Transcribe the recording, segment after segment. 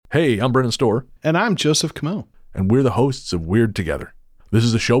Hey, I'm Brennan Storr. And I'm Joseph Camo. And we're the hosts of Weird Together. This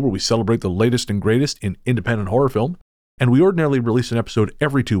is a show where we celebrate the latest and greatest in independent horror film, and we ordinarily release an episode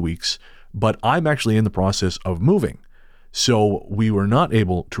every 2 weeks, but I'm actually in the process of moving. So we were not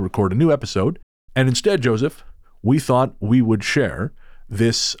able to record a new episode, and instead, Joseph, we thought we would share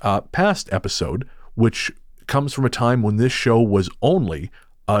this past episode, which comes from a time when this show was only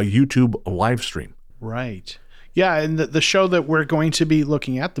a YouTube live stream. Right. Yeah, and the show that we're going to be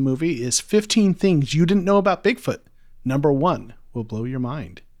looking at, the movie, is 15 Things You Didn't Know About Bigfoot. Number 1 will blow your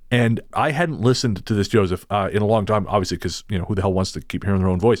mind. And I hadn't listened to this, Joseph, in a long time, obviously, because, who the hell wants to keep hearing their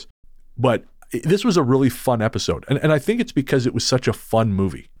own voice? But this was a really fun episode. And I think it's because it was such a fun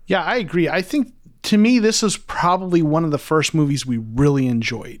movie. Yeah, I agree. I think, to me, this is probably one of the first movies we really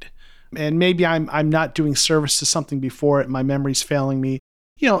enjoyed. And maybe I'm not doing service to something before it. My memory's failing me.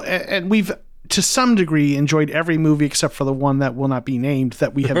 And we've, to some degree, enjoyed every movie except for the one that will not be named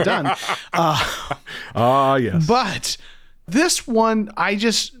that we have done. Yes. But this one, I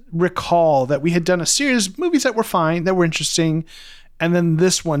just recall that we had done a series of movies that were fine, that were interesting. And then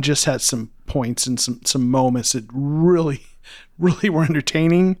this one just had some points and some moments that really, really were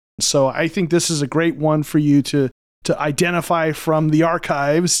entertaining. So I think this is a great one for you to identify from the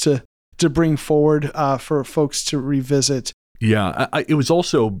archives to bring forward for folks to revisit. Yeah, it was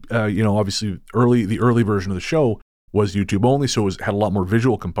also, obviously the early version of the show was YouTube only, so it had a lot more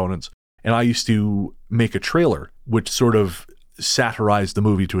visual components. And I used to make a trailer, which sort of satirized the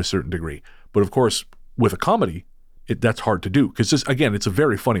movie to a certain degree. But of course, with a comedy, that's hard to do because, it's a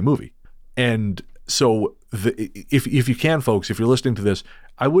very funny movie. And so if you can, folks, if you're listening to this,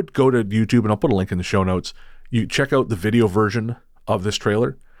 I would go to YouTube, and I'll put a link in the show notes. You check out the video version of this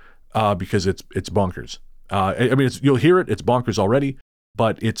trailer because it's bonkers. You'll hear it. It's bonkers already,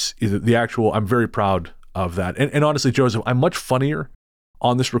 but it's the actual. I'm very proud of that. And honestly, Joseph, I'm much funnier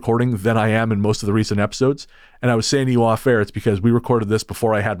on this recording than I am in most of the recent episodes. And I was saying to you off air, it's because we recorded this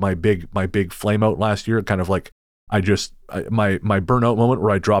before I had my big flame out last year. Kind of like my burnout moment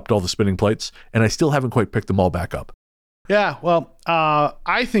where I dropped all the spinning plates, and I still haven't quite picked them all back up. Yeah, well,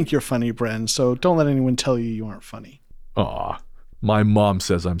 I think you're funny, Bren. So don't let anyone tell you aren't funny. Aw. My mom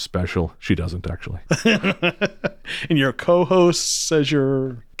says I'm special. She doesn't, actually. And your co-host says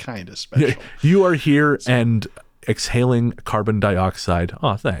you're kind of special. You are here and exhaling carbon dioxide.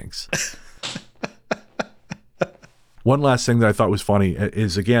 Oh, thanks. One last thing that I thought was funny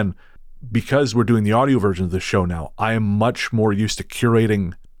is, again, because we're doing the audio version of the show now, I am much more used to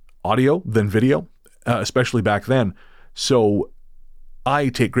curating audio than video, especially back then. So I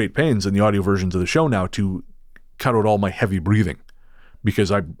take great pains in the audio versions of the show now to cut out all my heavy breathing.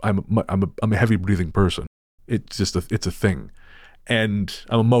 Because I'm a heavy breathing person. It's just it's a thing, and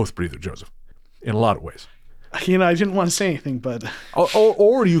I'm a mouth breather, Joseph, in a lot of ways. I didn't want to say anything, but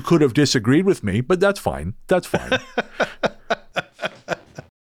or you could have disagreed with me, but that's fine. That's fine.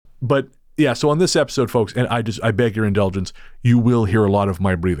 But yeah, so on this episode, folks, and I beg your indulgence, you will hear a lot of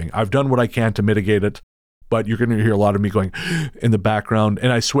my breathing. I've done what I can to mitigate it, but you're going to hear a lot of me going in the background.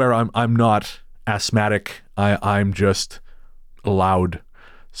 And I swear I'm not asthmatic. I'm just loud.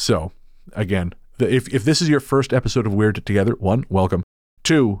 So again, if this is your first episode of Weird Together, 1, welcome.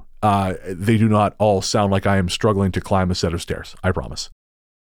 2, they do not all sound like I am struggling to climb a set of stairs. I promise.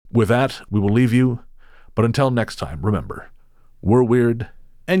 With that, we will leave you. But until next time, remember, we're weird.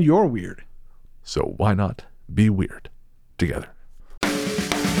 And you're weird. So why not be weird together?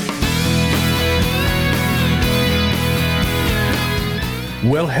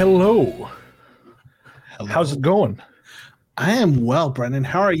 Well, hello. How's it going? I am well, Brendan.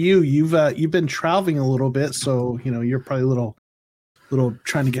 How are you? You've been traveling a little bit, so you're probably a little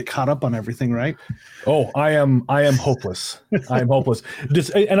trying to get caught up on everything, right? Oh, I am hopeless. I am hopeless.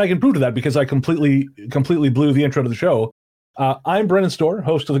 And I can prove to that because I completely blew the intro to the show. I'm Brennan Storr,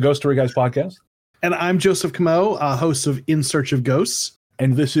 host of the Ghost Story Guys podcast. And I'm Joseph Camo, host of In Search of Ghosts.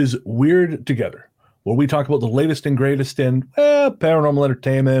 And this is Weird Together, where we talk about the latest and greatest in paranormal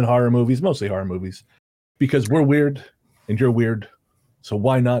entertainment, horror movies, mostly horror movies. Because we're weird and you're weird, so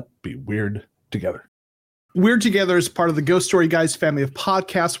why not be weird together? Weird Together is part of the Ghost Story Guys family of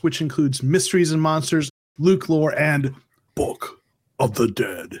podcasts, which includes Mysteries and Monsters, Luke Lore, and Book of the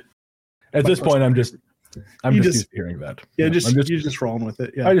Dead. At this point, I'm just used to hearing that. Yeah, you're just rolling with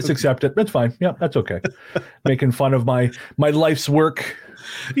it. Yeah, I just accept it. That's fine. Yeah, that's okay. Making fun of my life's work,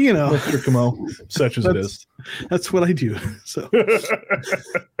 Mr. Camo, such as it is. That's what I do. So.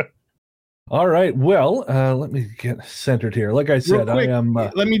 All right. Well, let me get centered here. Like I said, I am.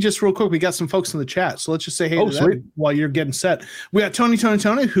 Let me just real quick. We got some folks in the chat, so let's just say hey to them while you're getting set. We got Tony,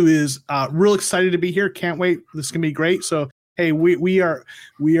 who is real excited to be here. Can't wait. This is gonna be great. So hey, we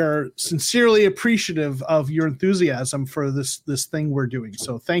are sincerely appreciative of your enthusiasm for this thing we're doing.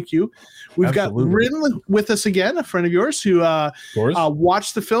 So thank you. We've Absolutely. got Rin with us again, a friend of yours who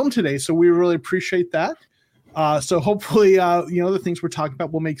watched the film today. So we really appreciate that. So hopefully, the things we're talking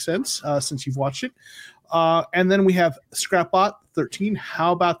about will make sense since you've watched it. And then we have Scrapbot 13.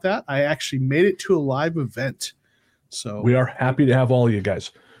 How about that? I actually made it to a live event. So we are happy to have all of you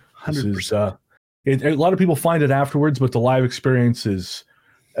guys. 100%. A lot of people find it afterwards, but the live experience it's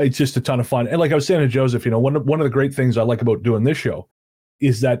just a ton of fun. And like I was saying to Joseph, one of the great things I like about doing this show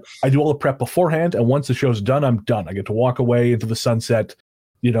is that I do all the prep beforehand, and once the show's done, I'm done. I get to walk away into the sunset,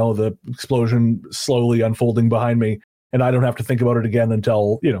 the explosion slowly unfolding behind me, and I don't have to think about it again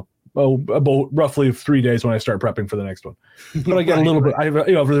until, about roughly 3 days when I start prepping for the next one. But I get a little bit, I have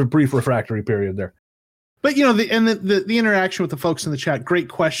a brief refractory period there. But the interaction with the folks in the chat, great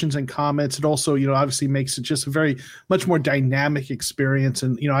questions and comments. It also, obviously makes it just a very much more dynamic experience.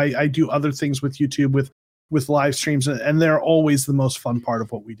 And I do other things with YouTube with live streams, and they're always the most fun part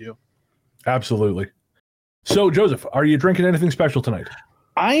of what we do. Absolutely. So, Joseph, are you drinking anything special tonight?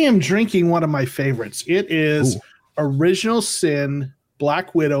 I am drinking one of my favorites. It is Original Sin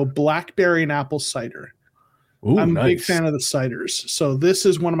Black Widow Blackberry and Apple Cider. Ooh, I'm a nice. big fan of the ciders, so this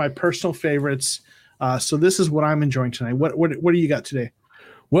is one of my personal favorites. So this is what I'm enjoying tonight. What do you got today?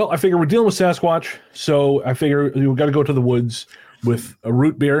 Well, I figure we're dealing with Sasquatch, so I figure we've got to go to the woods with a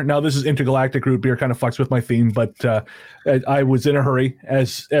root beer. Now, this is intergalactic root beer, kind of fucks with my theme, but I was in a hurry.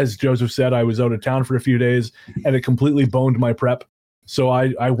 As Joseph said, I was out of town for a few days, and it completely boned my prep. So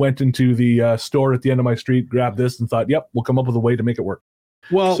I went into the store at the end of my street, grabbed this, and thought, yep, we'll come up with a way to make it work.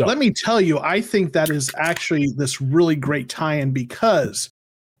 Well, let me tell you, I think that is actually this really great tie-in, because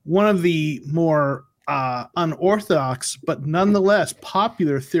one of the more unorthodox but nonetheless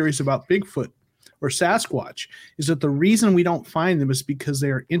popular theories about Bigfoot or Sasquatch is that the reason we don't find them is because they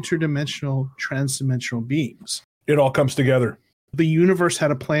are interdimensional, transdimensional beings. It all comes together. The universe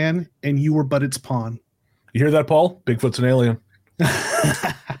had a plan, and you were but its pawn. You hear that, Paul? Bigfoot's an alien.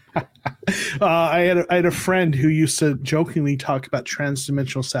 I had a friend who used to jokingly talk about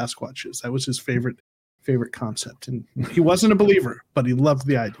transdimensional Sasquatches. That was his favorite concept, and he wasn't a believer, but he loved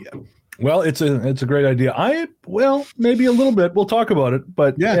the idea. Well, it's a great idea. Maybe a little bit. We'll talk about it,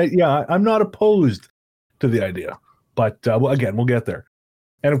 but yeah, I'm not opposed to the idea. But again, we'll get there.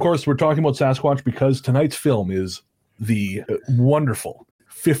 And of course, we're talking about Sasquatch because tonight's film is the wonderful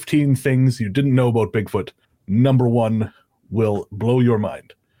 15 Things You Didn't Know About Bigfoot. Number 1 will blow your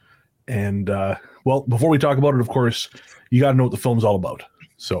mind. And before we talk about it, of course, you got to know what the film's all about.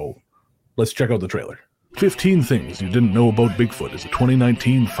 So let's check out the trailer. 15 Things You Didn't Know About Bigfoot is a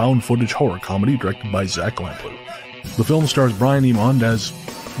 2019 found-footage horror comedy directed by Zach Lamplugh. The film stars Brian Emond as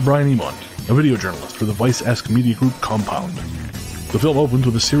Brian Emond, a video journalist for the Vice-esque media group Compound. The film opens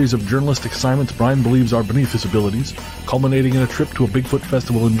with a series of journalistic assignments Brian believes are beneath his abilities, culminating in a trip to a Bigfoot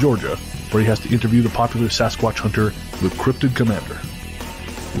festival in Georgia, where he has to interview the popular Sasquatch hunter, the Cryptid Commander.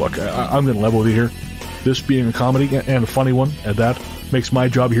 Look, I'm going to level with you here. This being a comedy, and a funny one at that, makes my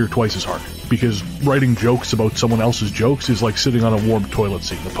job here twice as hard, because writing jokes about someone else's jokes is like sitting on a warm toilet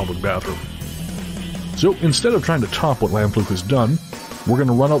seat in the public bathroom. So instead of trying to top what Lamplugh has done, we're going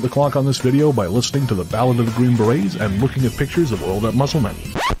to run out the clock on this video by listening to the Ballad of the Green Berets and looking at pictures of oiled up muscle men.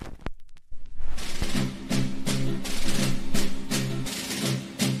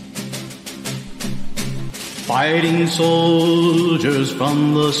 Fighting soldiers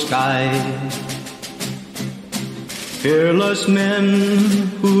from the sky, fearless men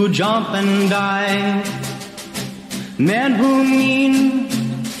who jump and die, men who mean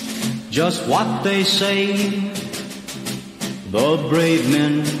just what they say, the brave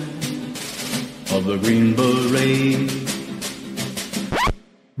men of the Green Beret.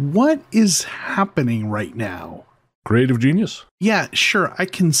 What is happening right now? Creative genius. Yeah, sure, I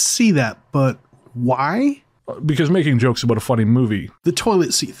can see that, but why? Because making jokes about a funny movie. The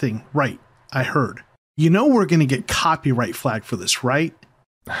toilet seat thing, right, I heard. You know we're going to get copyright flag for this, right?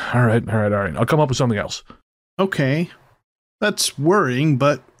 All right. I'll come up with something else. Okay. That's worrying,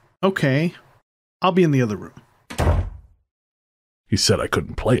 but okay. I'll be in the other room. He said I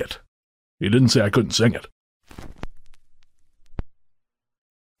couldn't play it. He didn't say I couldn't sing it.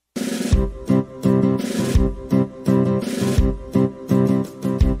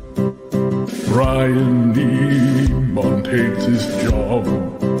 Brian Emond hates his job.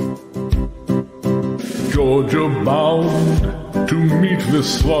 Georgia bound to meet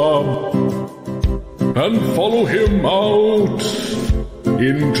this slob and follow him out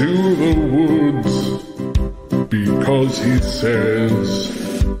into the woods because he says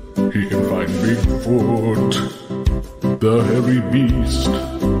he can find Bigfoot. the heavy beast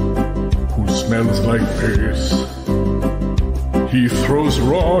who smells like piss. He throws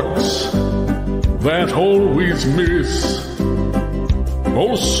rocks that always miss.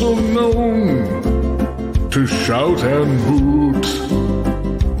 Also known to shout and hoot,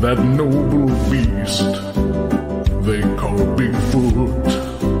 that noble beast they call Bigfoot.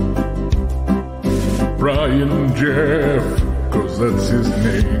 Brian Jeff, 'cause that's his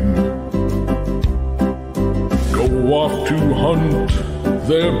name, go off to hunt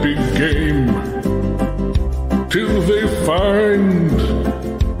their big game till they find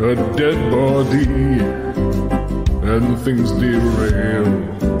a dead body and things derail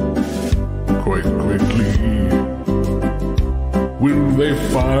quite quickly. Will they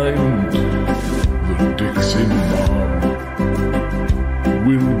find the Dixon Bomb?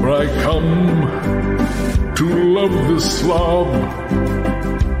 Will Bry come to love the slob?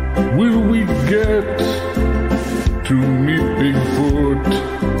 Will we get to meet Bigfoot?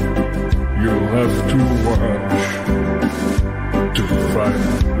 You'll have to watch to find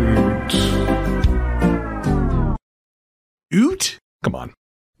out. Oot? Come on.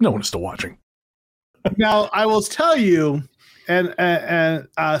 No one is still watching. Now, I will tell you, and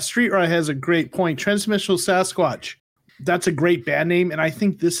Street Rye has a great point. Transdimensional Sasquatch. That's a great band name, and I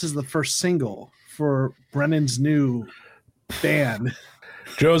think this is the first single for Brennan's new band.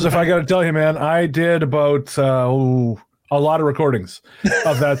 Joseph, I got to tell you, man, I did about a lot of recordings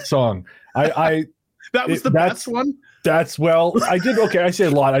of that song. That was the best one? I did, okay, I say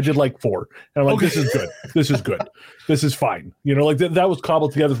a lot. I did like 4. And I'm like, This is good. This is good. This is fine. You know, like that was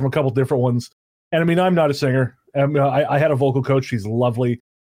cobbled together from a couple different ones. And I mean, I'm not a singer. I had a vocal coach. She's lovely.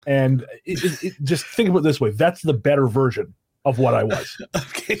 And just think of it this way. That's the better version of what I was.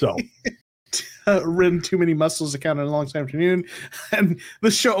 Okay. So. Ridden too many muscles to count on a long afternoon. And the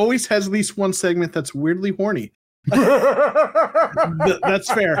show always has at least one segment that's weirdly horny.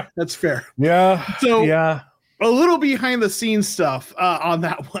 That's fair. That's fair. Yeah. So yeah. A little behind the scenes stuff on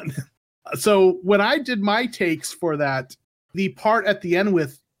that one. So when I did my takes for that, the part at the end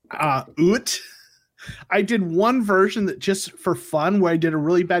with oot, I did one version that just for fun where I did a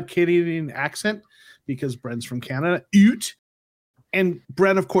really bad Canadian accent because Bren's from Canada. Oot. And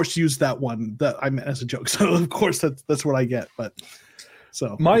Bren, of course, used that one that I meant as a joke. So of course that's what I get. But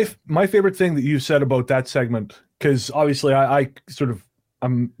so my favorite thing that you said about that segment, because obviously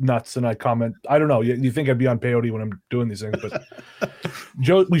I'm nuts and I comment. I don't know. You think I'd be on peyote when I'm doing these things, but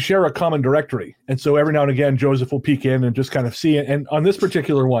we share a common directory. And so every now and again, Joseph will peek in and just kind of see it. And on this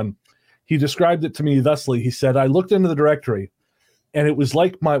particular one, he described it to me thusly. He said, I looked into the directory and it was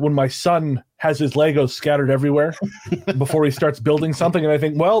like when my son has his Legos scattered everywhere before he starts building something. And I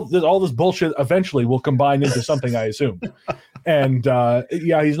think, well, all this bullshit eventually will combine into something, I assume. And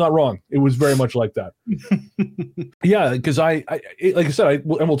yeah, he's not wrong. It was very much like that. Yeah, because I like I said, and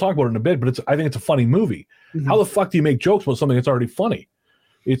we'll talk about it in a bit, but I think it's a funny movie. Mm-hmm. How the fuck do you make jokes about something that's already funny?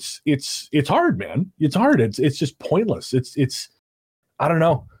 It's hard, man. It's hard. It's just pointless. It's I don't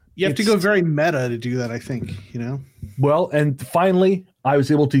know. You have to go very meta to do that, I think, you know? Well, and finally, I was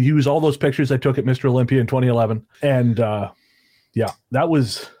able to use all those pictures I took at Mr. Olympia in 2011. And yeah, that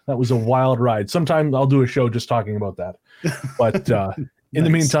was a wild ride. Sometime I'll do a show just talking about that. But in the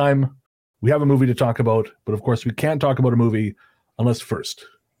meantime, we have a movie to talk about. But of course, we can't talk about a movie unless first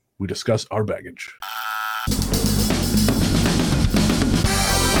we discuss our baggage.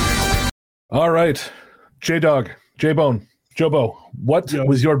 All right. J-Dog, J-Bone, Jobo, what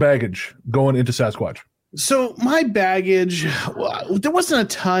was your baggage going into Sasquatch? So my baggage, there wasn't a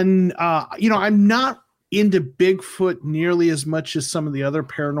ton. I'm not into Bigfoot nearly as much as some of the other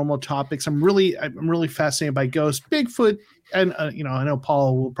paranormal topics. I'm really fascinated by ghosts. Bigfoot, and I know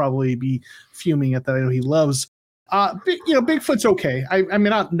Paul will probably be fuming at that. I know he loves. Bigfoot's okay. I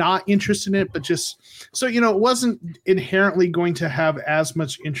mean, I'm not interested in it, but just so it wasn't inherently going to have as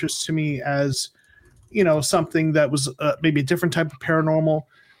much interest to me as something that was maybe a different type of paranormal.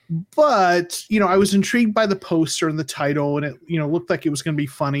 But I was intrigued by the poster and the title, and it looked like it was going to be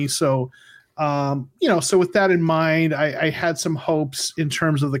funny. So so with that in mind, I had some hopes in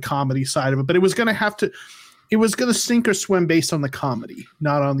terms of the comedy side of it, but it was going to sink or swim based on the comedy,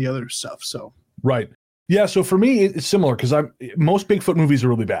 not on the other stuff. So right. Yeah. So for me, it's similar because most Bigfoot movies are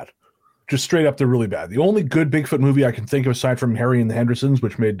really bad. Just straight up, they're really bad. The only good Bigfoot movie I can think of, aside from Harry and the Hendersons,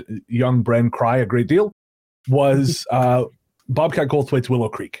 which made young Bren cry a great deal, was Bobcat Goldthwait's Willow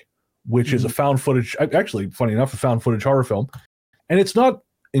Creek, which is a found footage, actually, funny enough, a found footage horror film. And it's not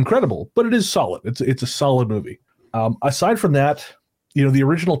incredible, but it is solid. It's a solid movie. Aside from that, the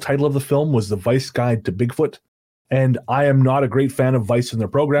original title of the film was The Vice Guide to Bigfoot. And I am not a great fan of Vice in their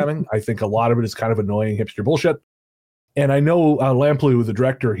programming. I think a lot of it is kind of annoying hipster bullshit. And I know Lamplugh, the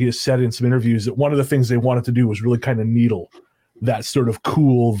director, he has said in some interviews that one of the things they wanted to do was really kind of needle that sort of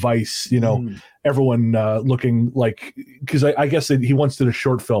cool Vice, everyone looking like, because I guess that he once did a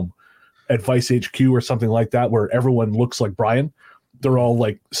short film at Vice HQ or something like that where everyone looks like Brian. They're all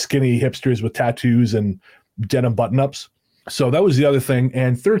like skinny hipsters with tattoos and denim button-ups. So that was the other thing.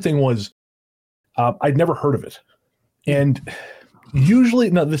 And third thing was I'd never heard of it. And usually,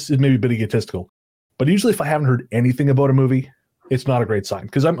 now this is maybe a bit egotistical, but usually if I haven't heard anything about a movie, it's not a great sign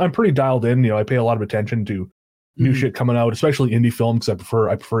because I'm pretty dialed in. I pay a lot of attention to new shit coming out, especially indie films. I prefer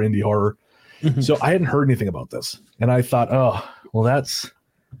indie horror. So I hadn't heard anything about this, and I thought, oh, well, that's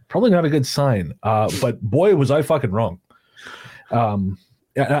probably not a good sign. But boy, was I fucking wrong.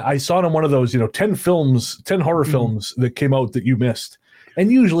 I saw it on one of those, 10 horror films that came out that you missed,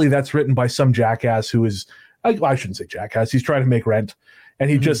 and usually that's written by some jackass who is, I shouldn't say jackass. He's trying to make rent, and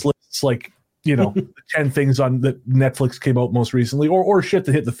he just lists like, 10 things on that Netflix came out most recently, or shit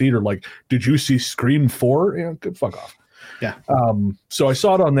that hit the theater. Like, did you see Scream 4? Good fuck off. Yeah. So I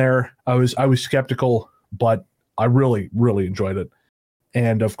saw it on there. I was skeptical, but I really, really enjoyed it.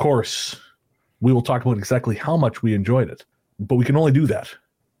 And of course, we will talk about exactly how much we enjoyed it, but we can only do that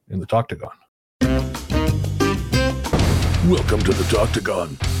in the Talktagon. Welcome to the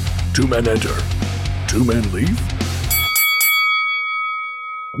Talktagon. 2 men enter, 2 men leave.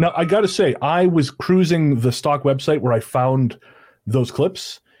 Now, I got to say, I was cruising the stock website where I found those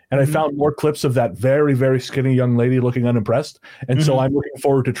clips, and I found more clips of that very, very skinny young lady looking unimpressed. And so I'm looking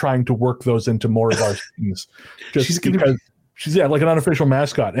forward to trying to work those into more of our scenes. Just because she's like an unofficial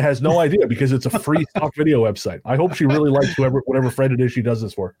mascot. It has no idea because it's a free stock video website. I hope she really likes whatever friend it is she does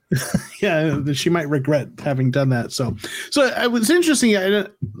this for. Yeah, she might regret having done that. So it was interesting.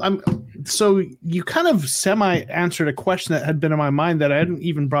 So you kind of semi-answered a question that had been in my mind that I hadn't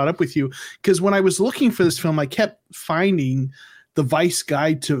even brought up with you. Because when I was looking for this film, I kept finding the Vice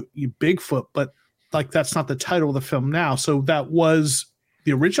Guide to Bigfoot, but like that's not the title of the film now. So that was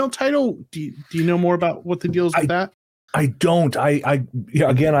the original title. Do you know more about what the deal is with that? I don't.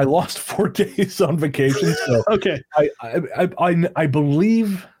 Again, I lost 4 days on vacation. So okay. I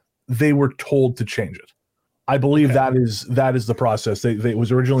believe they were told to change it. I believe that is the process. It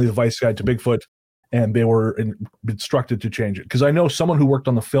was originally the Vice Guide to Bigfoot, and they were instructed to change it. Because I know someone who worked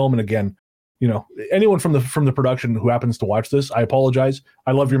on the film, and again, anyone from the production who happens to watch this, I apologize.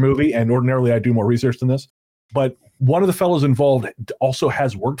 I love your movie, and ordinarily I do more research than this. But one of the fellows involved also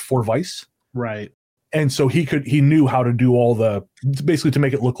has worked for Vice, right? And so he knew how to do all basically to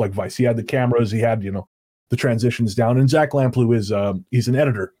make it look like Vice. He had the cameras, he had the transitions down. And Zach Lamplugh is he's an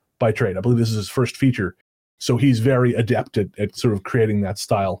editor by trade. I believe this is his first feature, so he's very adept at sort of creating that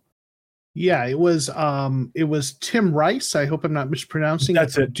style. Yeah, it was Tim Rice. I hope I'm not mispronouncing.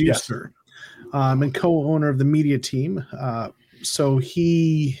 That's it. Producer, and co-owner of the media team. So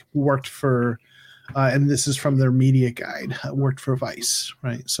he worked for, and this is from their media guide. Worked for Vice,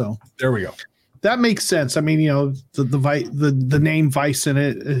 right? So there we go. That makes sense. I mean, the name Vice in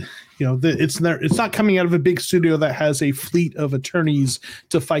it, it's not coming out of a big studio that has a fleet of attorneys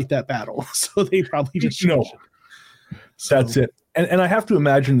to fight that battle. So they probably just That's it. And I have to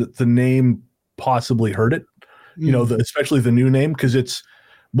imagine that the name possibly hurt it. Especially the new name, because it's.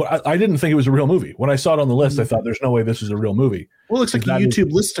 I didn't think it was a real movie. When I saw it on the list, I thought, "There's no way this is a real movie." Well, it looks like a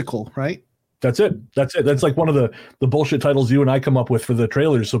YouTube listicle, right? That's it. That's like one of the bullshit titles you and I come up with for the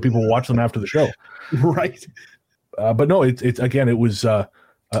trailers, so people watch them after the show. Right. But no, it was a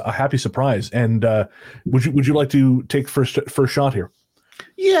happy surprise. And would you like to take first shot here?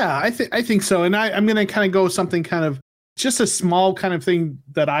 Yeah, I think so. And I'm going to kind of go something kind of just a small kind of thing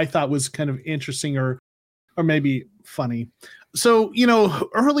that I thought was kind of interesting or maybe funny. So,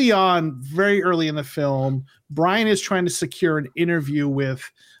 early on, very early in the film, Brian is trying to secure an interview with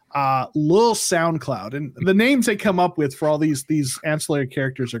Lil SoundCloud, and the names they come up with for all these ancillary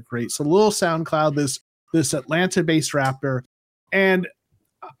characters are great. So Lil SoundCloud, this Atlanta-based rapper, and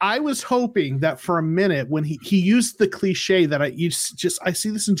I was hoping that for a minute when he used the cliche that I see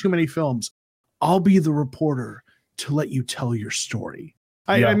this in too many films, I'll be the reporter to let you tell your story.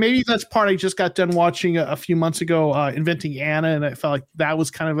 I maybe that's part I just got done watching a few months ago, Inventing Anna, and I felt like that was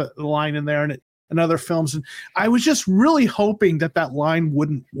kind of a line in there, and other films. And I was just really hoping that line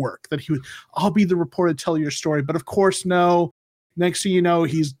wouldn't work, that he would, I'll be the reporter to tell your story. But of course, no. Next thing you know,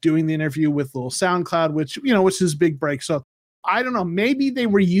 he's doing the interview with Lil SoundCloud, which is his big break. So I don't know, maybe they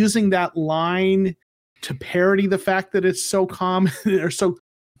were using that line to parody the fact that it's so common or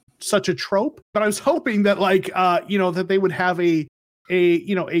such a trope. But I was hoping that that they would have a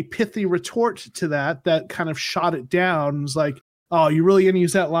pithy retort to that kind of shot it down. It was like, oh, you really gonna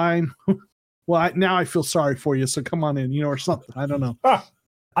use that line? Well, now I feel sorry for you, so come on in, or something. I don't know.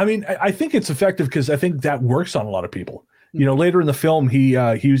 I mean, I think it's effective because I think that works on a lot of people. Later in the film, he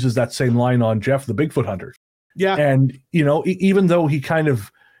uses that same line on Jeff, the Bigfoot hunter. Yeah. And, even though he kind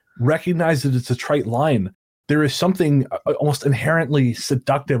of recognizes it's a trite line, there is something almost inherently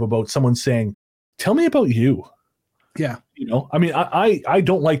seductive about someone saying, tell me about you. Yeah. I mean, I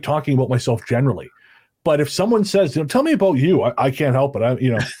don't like talking about myself generally, but if someone says, tell me about you, I can't help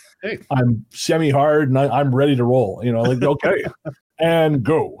it. Hey. I'm semi-hard and I'm ready to roll, okay, and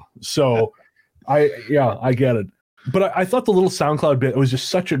go. So I get it. But I thought the little SoundCloud bit was just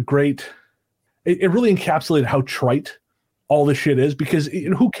such a great, it really encapsulated how trite all this shit is, because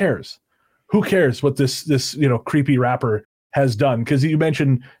who cares? Who cares what this creepy rapper has done? Because they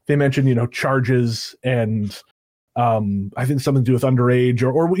mentioned charges and I think something to do with underage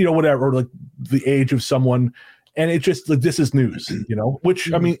or whatever, or like the age of someone. And it just like, this is news,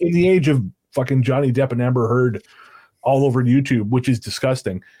 which I mean, in the age of fucking Johnny Depp and Amber Heard all over YouTube, which is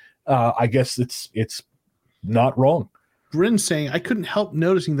disgusting. I guess it's not wrong. Bryn saying, I couldn't help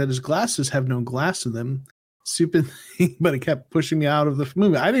noticing that his glasses have no glass in them. Stupid thing, but it kept pushing me out of the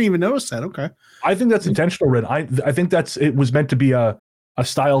movie. I didn't even notice that. Okay. I think that's intentional, Rin. I think it was meant to be a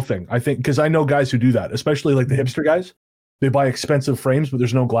style thing. I think, because I know guys who do that, especially like the hipster guys. They buy expensive frames, but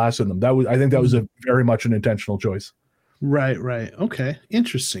there's no glass in them. I think that was a very much an intentional choice. Right. Okay.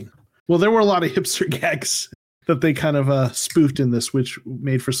 Interesting. Well, there were a lot of hipster gags that they kind of spoofed in this, which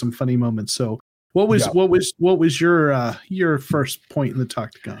made for some funny moments. So what was your first point in the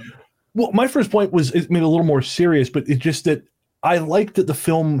Toctagon? Well, my first point was it made a little more serious, but it's just that I liked that the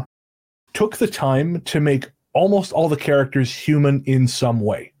film took the time to make almost all the characters human in some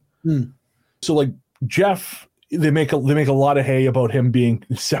way. So like Jeff, they make a lot of hay about him being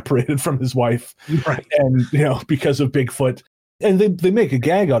separated from his wife, right? And because of Bigfoot, and they make a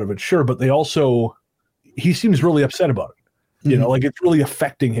gag out of it, sure, but he seems really upset about it. Like it's really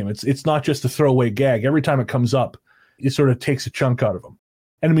affecting him. It's not just a throwaway gag. Every time it comes up, it sort of takes a chunk out of him.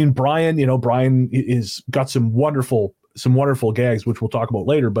 And I mean, Brian is got some wonderful gags, which we'll talk about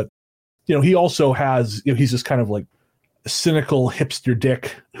later. But he also has, he's this kind of like cynical hipster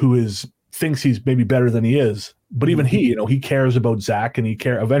dick who thinks he's maybe better than he is. But even he cares about Zach, and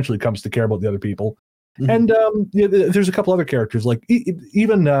eventually comes to care about the other people. And there's a couple other characters, like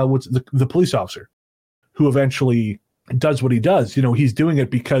even what's the police officer, who eventually does what he does. He's doing it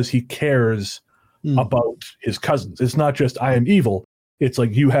because he cares about his cousins. It's not just I am evil. It's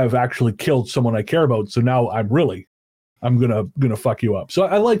like, you have actually killed someone I care about, so now I'm gonna fuck you up. So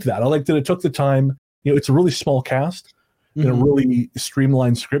I liked that. I liked that it took the time. It's a really small cast in a really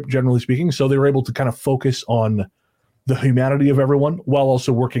streamlined script, generally speaking. So they were able to kind of focus on the humanity of everyone while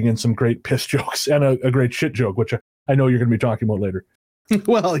also working in some great piss jokes and a great shit joke, which I know you're going to be talking about later.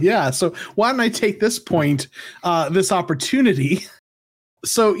 Well, yeah. So why don't I take this opportunity?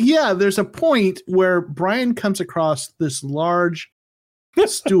 So yeah, there's a point where Brian comes across this large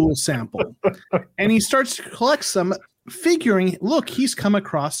stool sample and he starts to collect some, figuring, look, he's come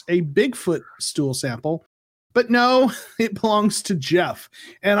across a Bigfoot stool sample, but no, it belongs to Jeff.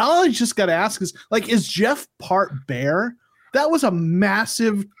 And all I just got to ask is Jeff part bear? That was a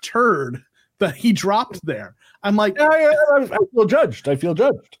massive turd that he dropped there. I'm like, I feel judged. It's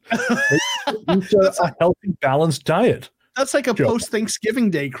a healthy, balanced diet. That's like a post-Thanksgiving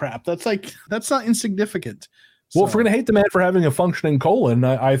Day crap. That's not insignificant. Well, if we're going to hate the man for having a functioning colon,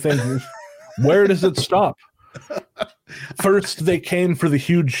 I think, where does it stop? First, they came for the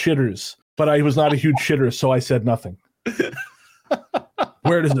huge shitters, but I was not a huge shitter, so I said nothing.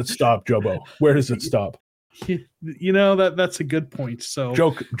 Where does it stop, Jobo? Where does it stop? That's a good point. So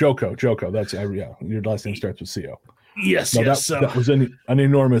Joko. That's your last name starts with CO. Yes, no, yes. That was an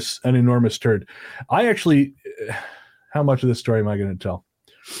enormous turd. I actually, how much of this story am I going to tell?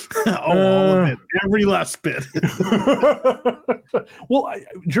 All of it, every last bit. Well,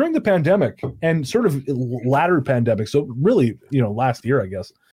 during the pandemic and sort of latter pandemic, so really, last year, I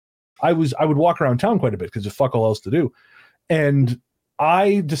guess, I would walk around town quite a bit because there's fuck all else to do, and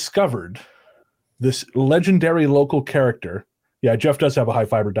I discovered this legendary local character. Yeah, Jeff does have a high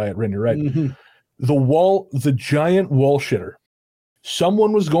fiber diet, Rin, you're right. Mm-hmm. The giant wall shitter.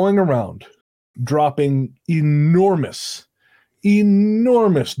 Someone was going around dropping enormous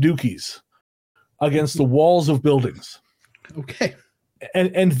dookies against the walls of buildings. Okay.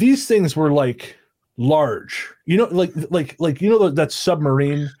 And these things were like large. Like that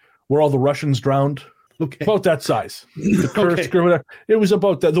submarine where all the Russians drowned? Okay. About that size. The Kursk or whatever. It was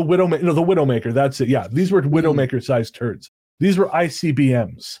about the Widowmaker. The Widowmaker, that's it. Yeah, these were Widowmaker-sized turds. These were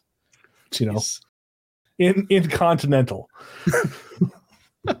ICBMs. In Continental.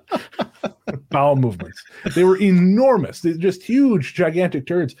 Bowel movements. They were enormous. They're just huge, gigantic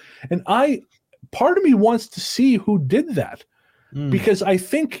turds. And part of me wants to see who did that because I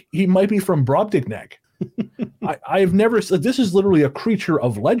think he might be from Brobdingnag. I've never. This is literally a creature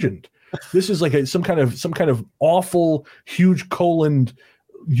of legend. This is like some kind of awful, huge coloned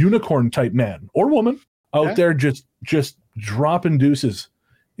unicorn type man or woman out there just dropping deuces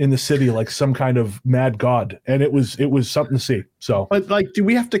in the city like some kind of mad god, and it was something to see. So, but like, do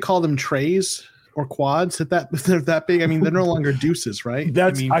we have to call them trays or quads if they're that big? I mean, they're no longer deuces, right?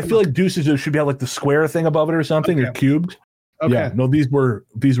 I feel like deuces should be like the square thing above it or something, or cubed. Okay. Yeah, no, these were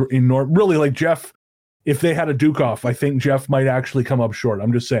enormous. Really, like Jeff. If they had a Duke-off, I think Jeff might actually come up short.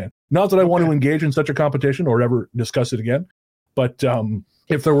 I'm just saying. Not that I want to engage in such a competition or ever discuss it again, but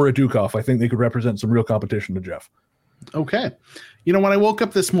if there were a Duke-off, I think they could represent some real competition to Jeff. Okay. You know, when I woke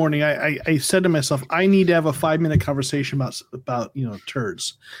up this morning, I said to myself, I need to have a 5-minute conversation about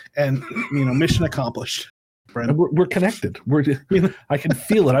turds, and mission accomplished. Brent. We're connected. I can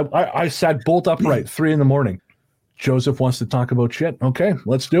feel it. I sat bolt upright 3 a.m. Joseph wants to talk about shit. Okay,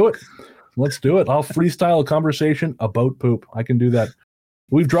 let's do it. I'll freestyle a conversation about poop. I can do that.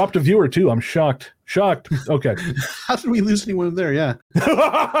 We've dropped a viewer too. I'm shocked. Okay. How did we lose anyone there? Yeah.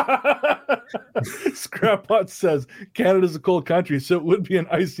 Scrapbot says Canada's a cold country, so it would be an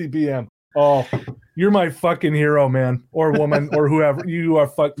ICBM. Oh, you're my fucking hero, man, or woman, or whoever. You are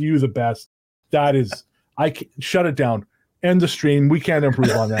you the best. That is. Shut it down. End the stream. We can't improve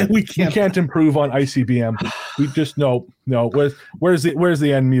on that. we can't improve on ICBM. We just no. Where's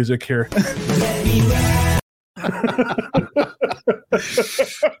the end music here?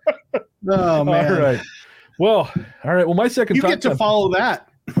 Oh man! All right. Well, my second. You get to follow that.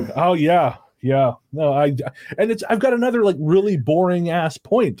 Oh yeah. No, I've got another like really boring ass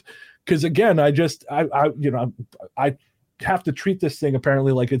point because again, I have to treat this thing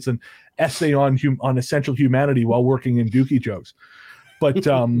apparently like it's an essay on essential humanity while working in Dookie jokes. But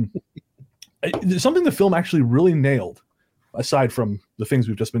something the film actually really nailed, aside from the things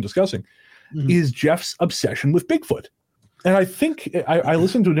we've just been discussing, is Jeff's obsession with Bigfoot. And I think I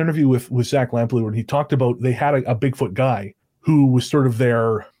listened to an interview with Zach Lampley where he talked about they had a Bigfoot guy who was sort of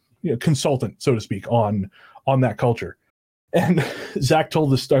their consultant, so to speak, on that culture. And Zach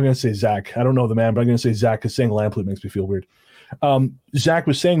told this, I'm going to say Zach. I don't know the man, but I'm going to say Zach because saying Lampley makes me feel weird. Zach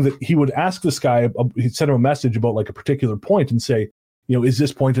was saying that he would ask this guy, he'd send him a message about like a particular point and say, is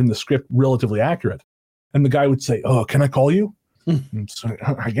this point in the script relatively accurate? And the guy would say, oh, can I call you? So,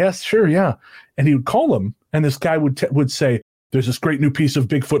 I guess, sure, yeah. And he would call him, and this guy would say, there's this great new piece of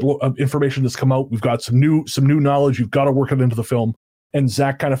Bigfoot information that's come out. We've got some new knowledge. You've got to work it into the film. And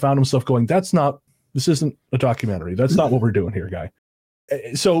Zach kind of found himself going, this isn't a documentary. That's not what we're doing here, guy.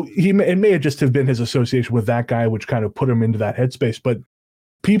 So it may just have been his association with that guy, which kind of put him into that headspace. But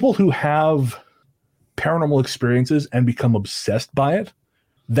people who have paranormal experiences and become obsessed by it,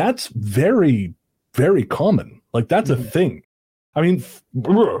 that's very, very common. Like that's a thing. I mean,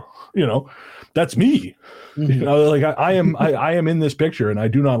 that's me. Like I am in this picture and I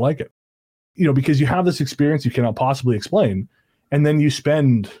do not like it. Because you have this experience you cannot possibly explain. And then you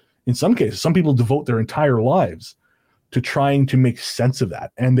spend, in some cases, some people devote their entire lives to trying to make sense of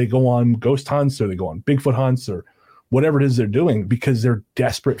that. And they go on ghost hunts or they go on Bigfoot hunts or whatever it is they're doing because they're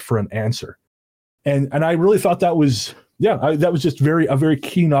desperate for an answer. And I really thought that was, that was just a very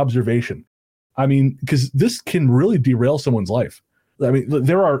keen observation. I mean, because this can really derail someone's life. I mean,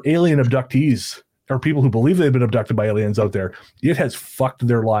 there are alien abductees or people who believe they've been abducted by aliens out there. It has fucked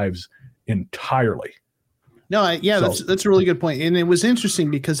their lives entirely. No, that's a really good point. And it was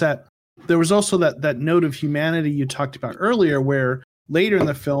interesting because there was also that note of humanity you talked about earlier, where later in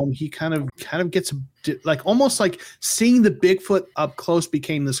the film he kind of gets like almost like seeing the Bigfoot up close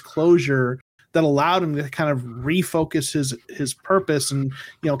became this closure that allowed him to kind of refocus his purpose and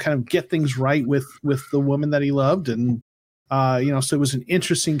kind of get things right with the woman that he loved, and so it was an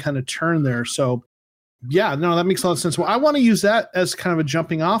interesting kind of turn there. So that makes a lot of sense. Well, I want to use that as kind of a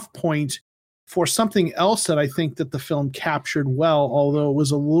jumping off point for something else that I think that the film captured well, although it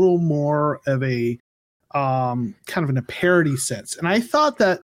was a little more of a kind of in a parody sense. And I thought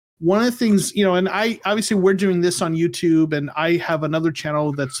that one of the things, and I obviously we're doing this on YouTube, and I have another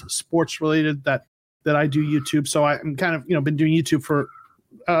channel that's sports related that I do YouTube. So I'm kind of been doing YouTube for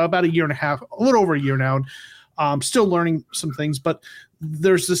about a year and a half, a little over a year now. Still learning some things, but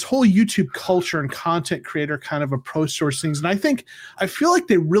there's this whole YouTube culture and content creator kind of approach towards things. And I feel like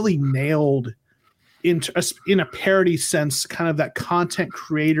they really nailed in a parody sense, kind of that content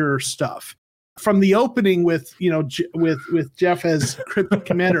creator stuff from the opening with Jeff as Cryptid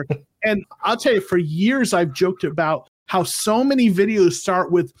Commander. And I'll tell you, for years I've joked about how so many videos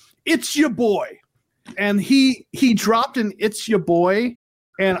start with "It's your boy," and he dropped an "It's your boy,"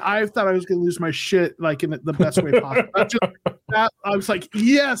 and I thought I was going to lose my shit, like in the best way possible. I was like,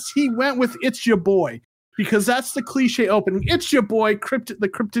 yes, he went with "It's your boy," because that's the cliche opening. It's your boy, the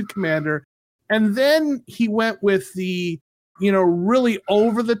cryptid commander. And then he went with the, really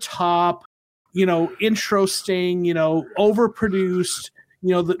over the top, intro sting, overproduced,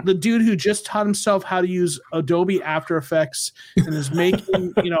 the dude who just taught himself how to use Adobe After Effects and is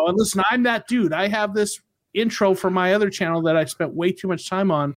making, and listen, I'm that dude. I have this intro for my other channel that I spent way too much time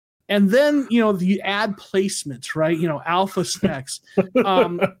on. And then, the ad placements, right? Alpha Specs,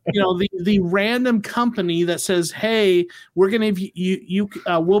 the random company that says, "Hey, we're going to we're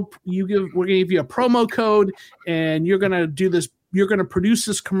going to give you a promo code, and you're going to do this. You're going to produce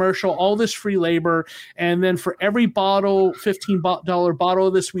this commercial, all this free labor, and then for every bottle, $15 bottle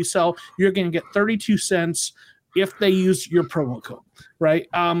of this we sell, you're going to get 32 cents if they use your promo code, right?"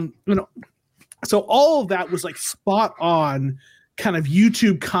 So all of that was like spot on kind of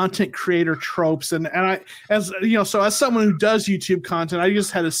YouTube content creator tropes. And I, as someone who does YouTube content, I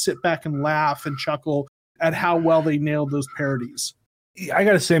just had to sit back and laugh and chuckle at how well they nailed those parodies. I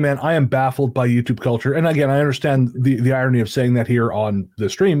got to say, man, I am baffled by YouTube culture. And again, I understand the irony of saying that here on the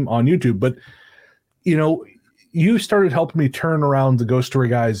stream on YouTube, but you started helping me turn around the Ghost Story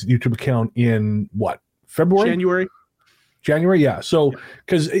Guys YouTube account in what, February? January, yeah. So,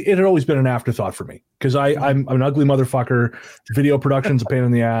 because it had always been an afterthought for me, because I'm an ugly motherfucker. Video production's a pain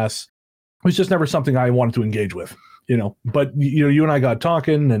in the ass. It was just never something I wanted to engage with, But you and I got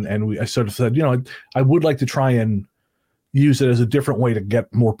talking, and I sort of said, I would like to try and use it as a different way to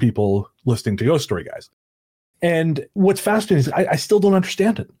get more people listening to Ghost Story Guys. And what's fascinating is I still don't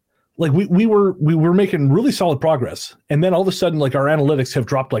understand it. Like we were making really solid progress, and then all of a sudden, like our analytics have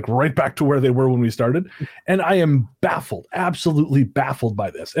dropped like right back to where they were when we started, and I am baffled, absolutely baffled by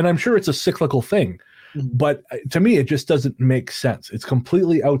this. And I'm sure it's a cyclical thing, but to me, it just doesn't make sense. It's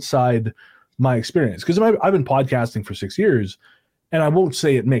completely outside my experience, because I've been podcasting for 6 years, and I won't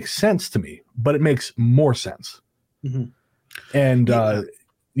say it makes sense to me, but it makes more sense. Mm-hmm. And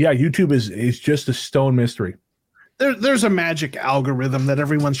YouTube is just a stone mystery. There's a magic algorithm that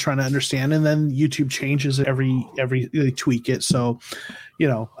everyone's trying to understand, and then YouTube changes it every they tweak it. So,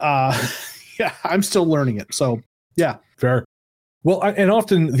 I'm still learning it. So, yeah, fair. Well, and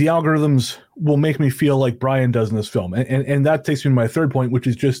often the algorithms will make me feel like Brian does in this film, and that takes me to my third point, which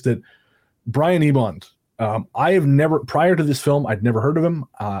is just that Brian Ebond. I have never, prior to this film, I'd never heard of him.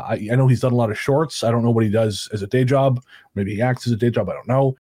 I know he's done a lot of shorts. I don't know what he does as a day job. Maybe he acts as a day job. I don't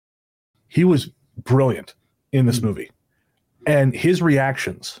know. He was brilliant in this movie, and his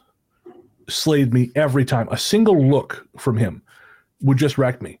reactions slayed me every time. A single look from him would just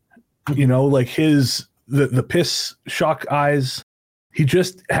wreck me. Like the piss shock eyes. He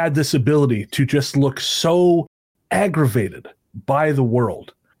just had this ability to just look so aggravated by the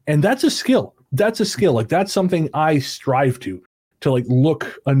world, and that's a skill. Like that's something I strive to like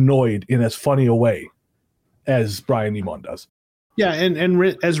look annoyed in as funny a way as Brian Ebond does. Yeah, and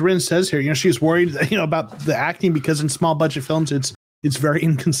as Rin says here, she's worried, about the acting, because in small budget films it's very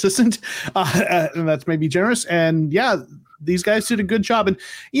inconsistent, and that's maybe generous. And yeah, these guys did a good job, and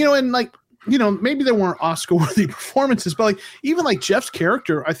maybe there weren't Oscar-worthy performances, but even Jeff's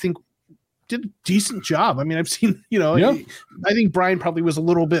character, I think, did a decent job. I mean, I've seen, I think Brian probably was a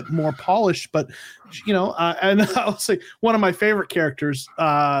little bit more polished, but and I'll say one of my favorite characters,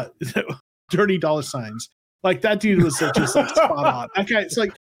 Dirty Dollar Signs. Like that dude was just spot on. Okay, it's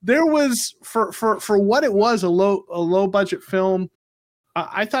there was for what it was, a low budget film.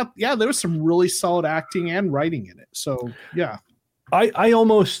 I thought, there was some really solid acting and writing in it. So yeah, I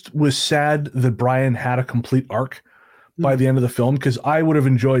almost was sad that Brian had a complete arc by the end of the film, because I would have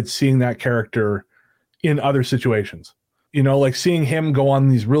enjoyed seeing that character in other situations. Like seeing him go on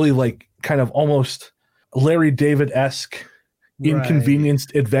these really kind of almost Larry David-esque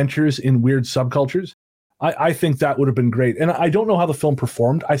inconvenienced adventures in weird subcultures. I think that would have been great. And I don't know how the film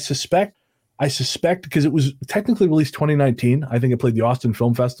performed. I suspect because it was technically released 2019. I think it played the Austin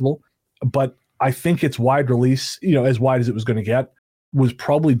Film Festival, but I think its wide release, as wide as it was going to get, was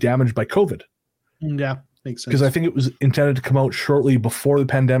probably damaged by COVID. Yeah, makes sense. Because I think it was intended to come out shortly before the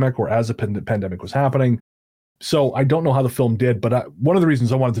pandemic or as the pandemic was happening. So I don't know how the film did, but one of the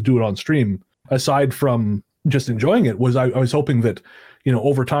reasons I wanted to do it on stream, aside from just enjoying it, was I was hoping that,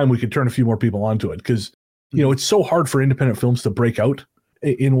 over time we could turn a few more people onto it, because it's so hard for independent films to break out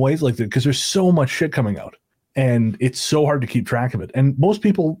in ways like that, because there's so much shit coming out, and it's so hard to keep track of it. And most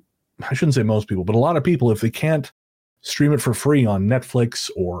people, I shouldn't say most people, but a lot of people, if they can't stream it for free on Netflix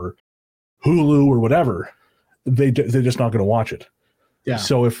or Hulu or whatever, they're just not going to watch it. Yeah.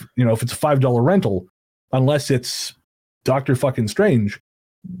 So if it's a $5 rental, unless it's Dr. fucking Strange,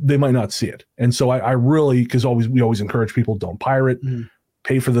 they might not see it. And so I really, because we always encourage people, don't pirate,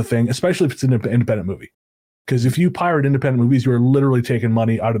 pay for the thing, especially if it's an independent movie. Because if you pirate independent movies, you're literally taking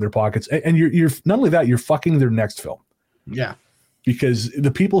money out of their pockets. And you're not only that, you're fucking their next film. Yeah. Because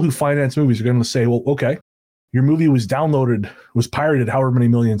the people who finance movies are going to say, well, okay, your movie was pirated however many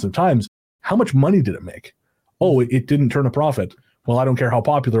millions of times. How much money did it make? Oh, it didn't turn a profit. Well, I don't care how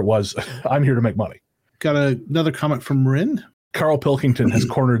popular it was. I'm here to make money. Got another comment from Rin. Carl Pilkington has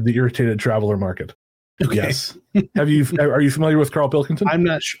cornered the irritated traveler market. Okay. Yes. Are you familiar with Carl Pilkington? I'm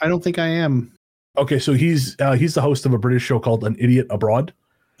not sure. I don't think I am. Okay, so he's the host of a British show called An Idiot Abroad.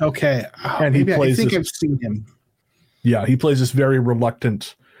 Okay. And he plays I think I've seen him. Yeah, he plays this very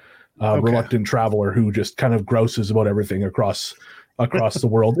reluctant traveler who just kind of grouses about everything across the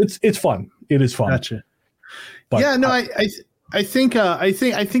world. It's fun. It is fun. Gotcha. But yeah, no, I think that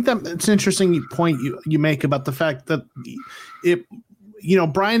it's an interesting point you make about the fact that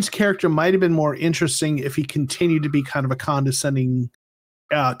Brian's character might have been more interesting if he continued to be kind of a condescending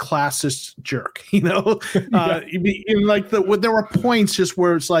classist jerk, there were points just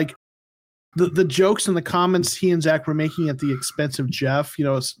where it's like the jokes and the comments he and Zach were making at the expense of Jeff,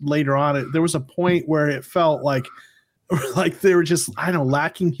 later on, there was a point where it felt like they were just, I don't know,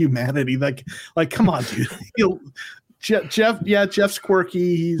 lacking humanity. Like, come on, dude. Jeff's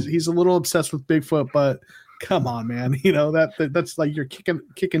quirky. He's a little obsessed with Bigfoot, but come on, man. That's like you're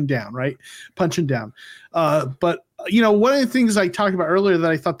kicking down, right? Punching down. But one of the things I talked about earlier that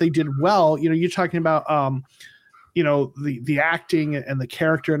I thought they did well, you're talking about, the acting and the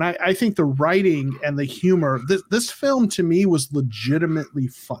character. And I think the writing and the humor, this film to me was legitimately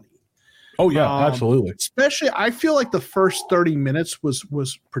funny. Oh yeah, absolutely. Especially, I feel like the first 30 minutes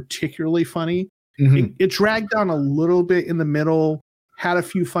was particularly funny. Mm-hmm. It dragged down a little bit in the middle, had a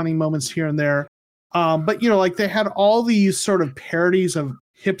few funny moments here and there. But they had all these sort of parodies of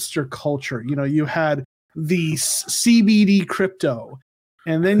hipster culture. You had the CBD crypto,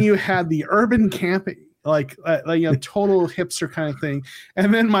 and then you had the urban camping, total hipster kind of thing.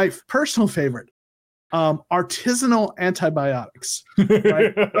 And then my personal favorite, artisanal antibiotics.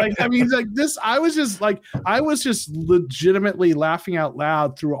 Right? This, I was just legitimately laughing out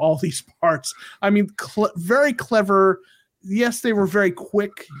loud through all these parts. I mean, very clever. Yes, they were very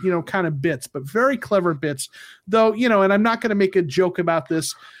quick, kind of bits, but very clever bits, though, and I'm not going to make a joke about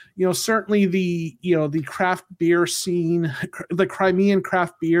this. Certainly the craft beer scene, the Crimean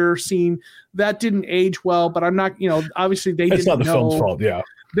craft beer scene, that didn't age well, but I'm not, obviously they didn't know. It's not the film's fault, yeah.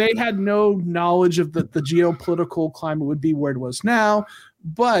 They had no knowledge of the geopolitical climate would be where it was now,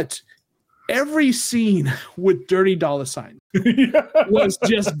 but every scene with Dirty Dollar Sign was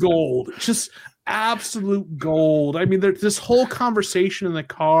just gold, just absolute gold. I mean, there's this whole conversation in the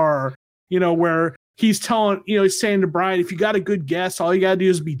car, where he's saying to Brian, if you got a good guess, all you got to do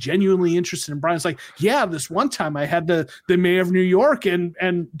is be genuinely interested. And Brian's like, yeah, this one time I had the mayor of New York and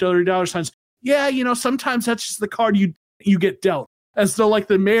Dirty Dollar Signs. Yeah, sometimes that's just the card you get dealt. As though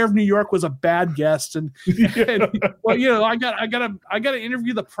the mayor of New York was a bad guest, and well, I got to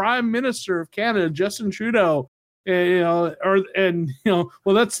interview the Prime Minister of Canada, Justin Trudeau, well,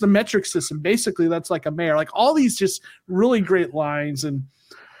 that's the metric system. Basically, that's like a mayor. Like all these just really great lines, and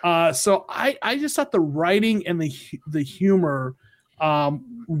so I just thought the writing and the humor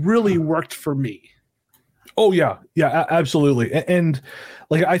really worked for me. Oh yeah, absolutely, and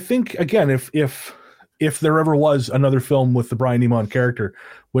I think again, if there ever was another film with the Brian Nemon character,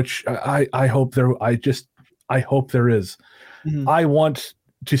 which I hope there is. Mm-hmm. I want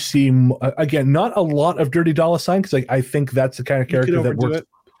to see again, not a lot of Dirty Dollar Sign, because I think that's the kind of character that works.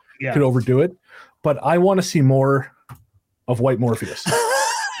 Could overdo it, but I want to see more of White Morpheus.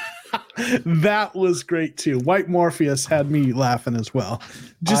 That was great too. White Morpheus had me laughing as well.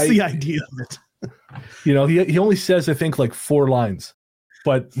 Just the idea of it. He only says I think 4 lines,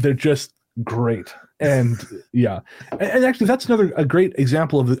 but they're just great. And yeah, and actually that's a great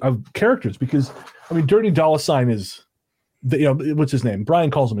example of characters, because I mean, Dirty Dollar Sign is what's his name? Brian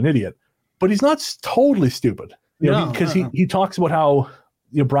calls him an idiot, but he's not totally stupid. Because he talks about how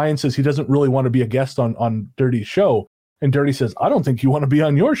Brian says he doesn't really want to be a guest on Dirty's show, and Dirty says, I don't think you want to be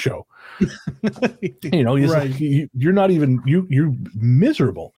on your show. He's right. You're not even you're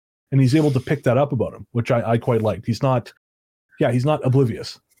miserable, and he's able to pick that up about him, which I quite liked. He's not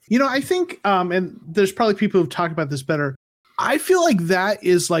oblivious. I think, and there's probably people who've talked about this better. I feel like that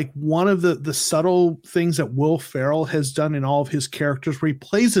is one of the subtle things that Will Ferrell has done in all of his characters, where he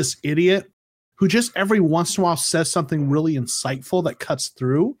plays this idiot who just every once in a while says something really insightful that cuts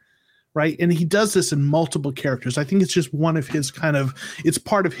through. right? And he does this in multiple characters. I think it's just one of his it's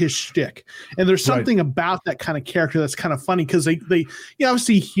part of his shtick. And there's something about that kind of character that's kind of funny because they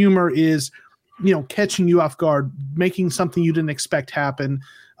obviously humor is, catching you off guard, making something you didn't expect happen.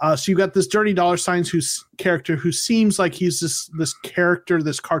 So you've got this Dirty Dollar Signs character who seems like he's this character,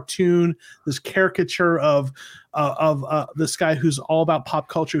 this cartoon, this caricature of this guy who's all about pop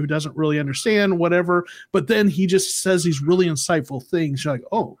culture, who doesn't really understand whatever. But then he just says these really insightful things. You're like,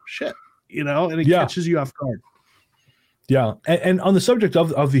 oh shit, and it catches you off guard. Yeah, and on the subject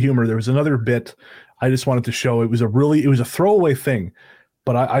of the humor, there was another bit I just wanted to show. It was a throwaway thing,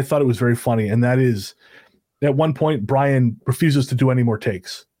 but I thought it was very funny, and that is at one point Brian refuses to do any more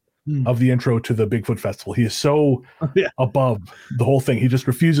takes of the intro to the Bigfoot Festival. He is so above the whole thing. He just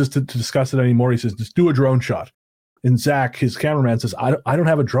refuses to discuss it anymore. He says, just do a drone shot. And Zach, his cameraman, says, I don't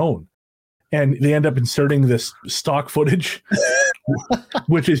have a drone. And they end up inserting this stock footage,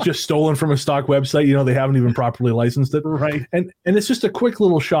 which is just stolen from a stock website. They haven't even properly licensed it. Right. And it's just a quick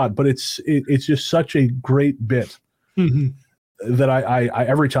little shot, but it's just such a great bit that I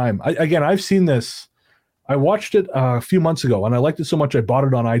every time. I've seen this. I watched it a few months ago, and I liked it so much I bought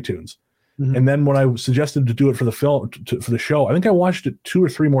it on iTunes. And then when I suggested to do it for the film, for the show, I think I watched it 2 or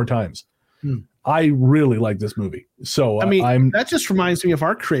 3 more times. I really like this movie. So that just reminds me of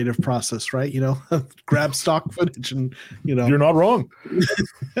our creative process, right? Grab stock footage and you're not wrong.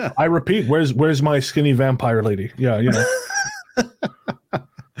 I repeat, where's my skinny vampire lady? Yeah,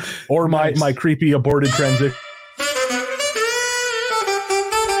 or my creepy aborted transition.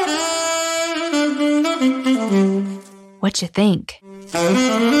 What you think?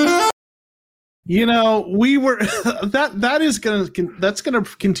 We were that's gonna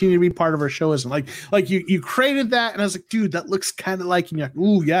continue to be part of our show, isn't it? Like you created that, and I was like, dude, that looks kind of like, and you're like,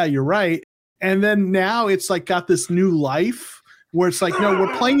 ooh, yeah, you're right. And then now it's like got this new life where it's like, no,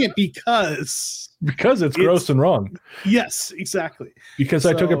 we're playing it because it's gross and wrong. Yes, exactly. Because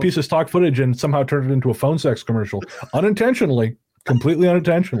I took a piece of stock footage and somehow turned it into a phone sex commercial unintentionally, completely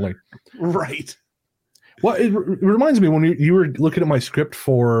unintentionally. Right. Well, it reminds me when you were looking at my script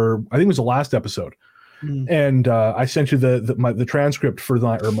for, I think it was the last episode, and I sent you the transcript for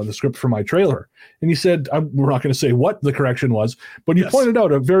the script for my trailer, and you said we're not going to say what the correction was, but you pointed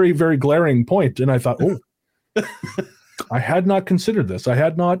out a very, very glaring point, and I thought, oh, I had not considered this. I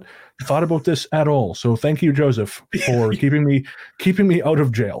had not thought about this at all. So thank you, Joseph, for keeping me out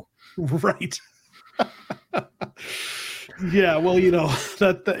of jail. Right. Yeah, well,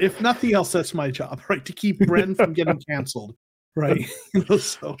 that if nothing else, that's my job, right? To keep Bren from getting canceled, right?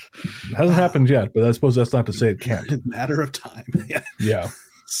 So it hasn't happened yet, but I suppose that's not to say it can't. Matter of time. Yeah.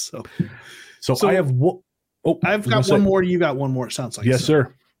 So I have. I've got one more. You got one more. It sounds like. Yes,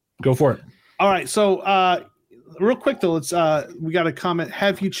 sir. Go for it. All right. So, real quick though, let's. We got a comment.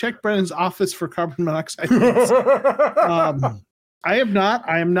 Have you checked Brennan's office for carbon monoxide? I have not.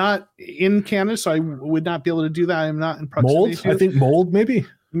 I am not in Canada, so I would not be able to do that. I am not in proximity. Mold? I think mold, maybe.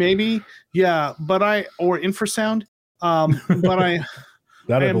 Maybe, yeah. Or infrasound. But I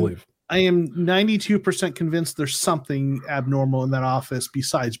believe. I am 92% convinced there's something abnormal in that office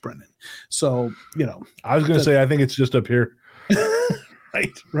besides Brendan. So, I was going to say, I think it's just up here.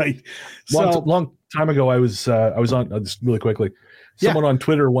 Right. Long time ago, I was on just really quickly. Someone on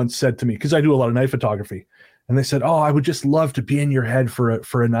Twitter once said to me, because I do a lot of night photography, and they said, "Oh, I would just love to be in your head for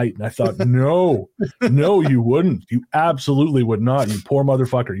a night." And I thought, no, you wouldn't. You absolutely would not. You poor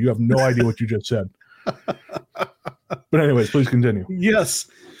motherfucker. You have no idea what you just said. But anyways, please continue. Yes.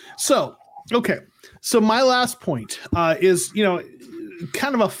 So, okay. So my last point is,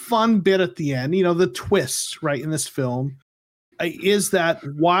 kind of a fun bit at the end. The twist, right, in this film is that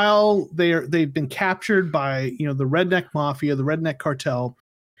while they've been captured by the redneck mafia, the redneck cartel,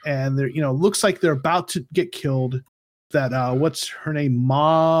 and they're looks like they're about to get killed, that what's her name,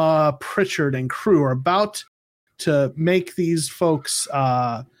 Ma Pritchard and crew are about to make these folks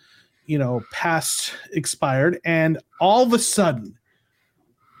past expired, and all of a sudden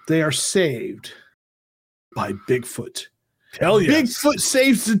they are saved by Bigfoot. Hell yes. Bigfoot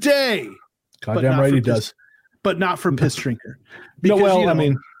saves the day. Goddamn right he does. But not for Piss Drinker.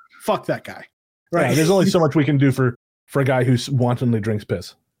 Because, fuck that guy. Right. Yeah, there's only so much we can do for a guy who wantonly drinks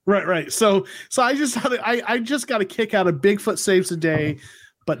piss. Right. So I just got a kick out of Bigfoot saves the day,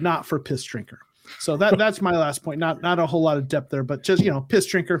 but not for Piss Drinker. So that's my last point. Not a whole lot of depth there, but just Piss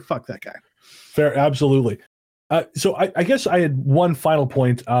Drinker, fuck that guy. Fair, absolutely. So I guess I had one final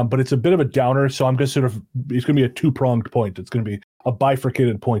point, but it's a bit of a downer. So I'm just it's going to be a 2-pronged point. It's going to be a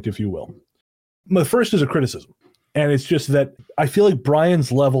bifurcated point, if you will. The first is a criticism, and it's just that I feel like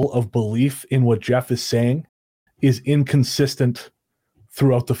Brian's level of belief in what Jeff is saying is inconsistent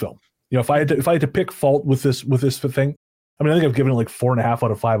throughout the film. You know, if I had to pick fault with this thing, I mean, I think I've given it like 4.5 out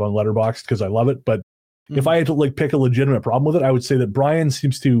of 5 on Letterboxd because I love it. But if I had to like pick a legitimate problem with it, I would say that Brian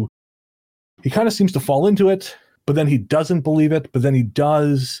kind of seems to fall into it, but then he doesn't believe it, but then he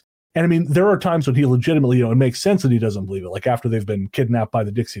does. And I mean, there are times when he legitimately, you know, it makes sense that he doesn't believe it, like after they've been kidnapped by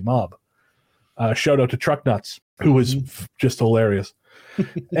the Dixie Mob. Shout out to Truck Nuts, who was just hilarious.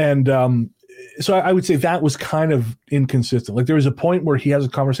 And so I would say that was kind of inconsistent. Like there was a point where he has a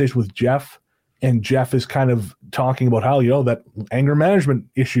conversation with Jeff, and Jeff is kind of talking about how, you know, that anger management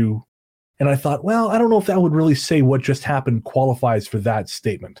issue. And I thought, well, I don't know if that would really say what just happened qualifies for that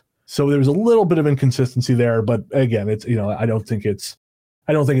statement. So there was a little bit of inconsistency there, but again, it's, you know, I don't think it's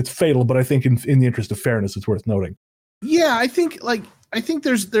fatal, but I think in the interest of fairness, it's worth noting. Yeah, I think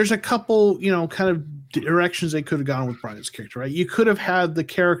there's a couple, you know, kind of directions they could have gone with Brian's character, right? You could have had the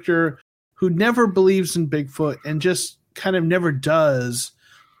character who never believes in Bigfoot and just kind of never does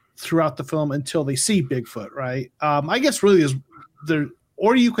throughout the film until they see Bigfoot, right? I guess really is there,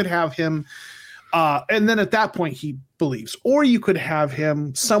 or you could have him, and then at that point he believes, or you could have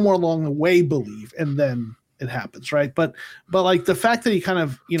him somewhere along the way believe, and then it happens, right? But like the fact that he kind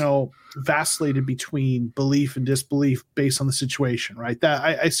of, you know, vacillated between belief and disbelief based on the situation, right? That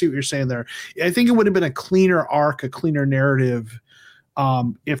I see what you're saying there. I think it would have been a cleaner arc, a cleaner narrative,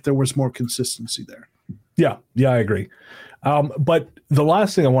 if there was more consistency there. Yeah, I agree. But the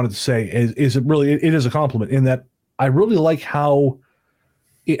last thing I wanted to say is it is a compliment in that I really like how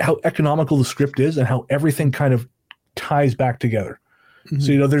economical the script is and how everything kind of ties back together. Mm-hmm.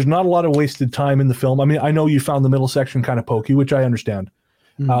 So, you know, there's not a lot of wasted time in the film. I mean, I know you found the middle section kind of pokey, which I understand.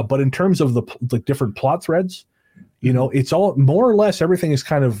 Mm-hmm. But in terms of the different plot threads, you know, it's all more or less everything is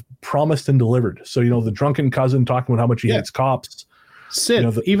kind of promised and delivered. So, you know, the drunken cousin talking about how much he hates cops. Sid,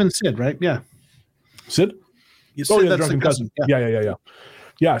 you know, even Sid, right? Yeah. Sid? Sid, that's drunken cousin.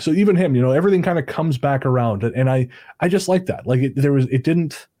 Yeah. So even him, you know, everything kind of comes back around, and I just like that. Like it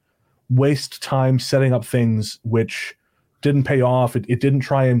didn't waste time setting up things which didn't pay off. It didn't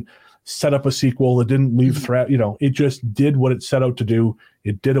try and set up a sequel. It didn't leave threat. You know, it just did what it set out to do.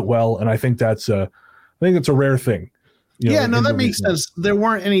 It did it well, and I think that's a rare thing. You know, that makes sense. There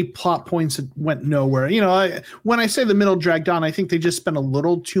weren't any plot points that went nowhere. You know, when I say the middle dragged on, I think they just spent a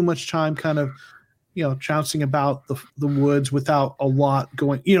little too much time kind of, you know, trouncing about the woods without a lot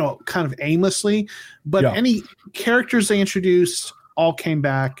going, you know, kind of aimlessly. But any characters they introduced all came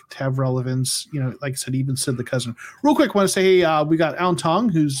back to have relevance. You know, like I said, even Sid the cousin. Real quick, I want to say, hey, we got Alan Tong,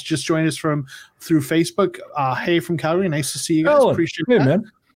 who's just joined us through Facebook. Hey, from Calgary. Nice to see you guys. Oh, appreciate it, that.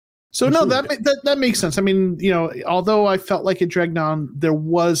 Man. So absolutely. No, that makes sense. I mean, you know, although I felt like it dragged on, there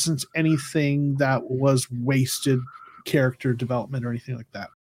wasn't anything that was wasted character development or anything like that.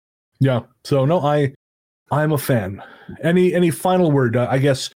 Yeah. So no, I'm a fan. Any final word? I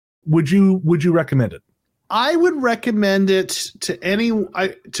guess would you recommend it? I would recommend it to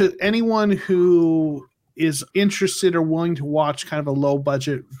anyone who is interested or willing to watch kind of a low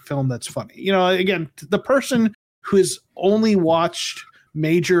budget film that's funny. You know, again, the person who has only watched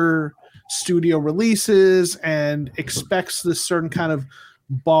major studio releases and expects this certain kind of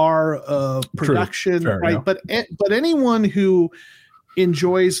bar of production, right? Enough. But anyone who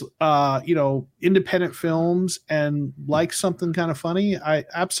enjoys you know, independent films and likes something kind of funny, I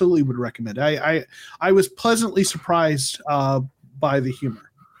absolutely would recommend it. I was pleasantly surprised by the humor.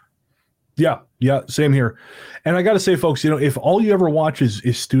 Yeah, same here. And I got to say, folks, you know, if all you ever watch is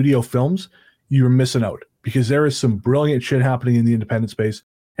studio films, you're missing out, because there is some brilliant shit happening in the independent space.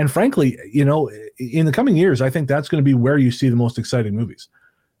 And frankly, you know, in the coming years, I think that's going to be where you see the most exciting movies.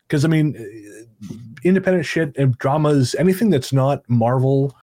 Because, I mean, independent shit and dramas, anything that's not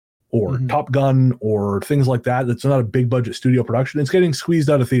Marvel or Top Gun or things like that, that's not a big budget studio production, it's getting squeezed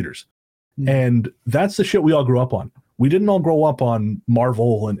out of theaters. And that's the shit we all grew up on. We didn't all grow up on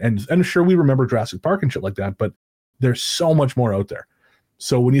Marvel, and sure, we remember Jurassic Park and shit like that, but there's so much more out there.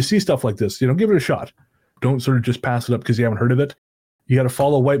 So when you see stuff like this, you know, give it a shot. Don't sort of just pass it up because you haven't heard of it. You got to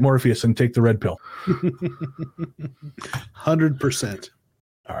follow White Morpheus and take the red pill. 100%.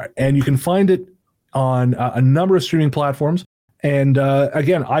 All right. And you can find it on a number of streaming platforms. And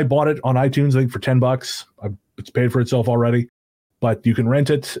again, I bought it on iTunes, I think, for $10. It's paid for itself already, but you can rent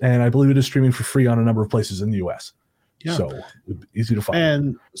it. And I believe it is streaming for free on a number of places in the US. Yeah. So easy to find.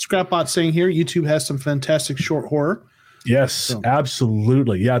 And Scrapbot saying here, YouTube has some fantastic short horror. Yes,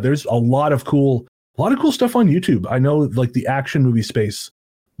 absolutely. Yeah, there's a lot of cool stuff on YouTube. I know, like the action movie space,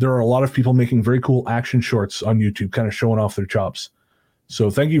 there are a lot of people making very cool action shorts on YouTube, kind of showing off their chops.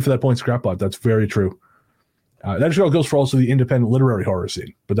 So thank you for that point, Scrapbot. That's very true. That goes for also the independent literary horror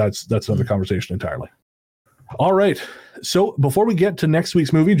scene, but that's another conversation entirely. All right. So before we get to next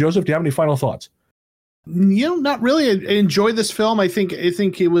week's movie, Joseph, do you have any final thoughts? Not really. I enjoyed this film. I think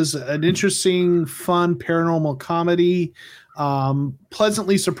it was an interesting, fun paranormal comedy.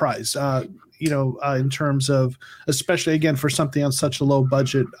 Pleasantly surprised. In terms of, especially again for something on such a low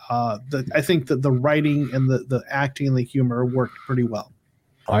budget, I think that the writing and the acting and the humor worked pretty well.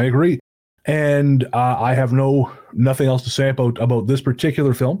 I agree, and I have nothing else to say about this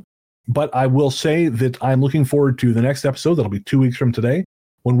particular film. But I will say that I'm looking forward to the next episode. That'll be 2 weeks from today,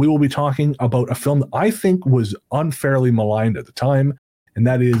 when we will be talking about a film that I think was unfairly maligned at the time, and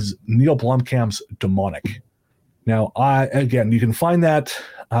that is Neil Blomkamp's Demonic. Now, you can find that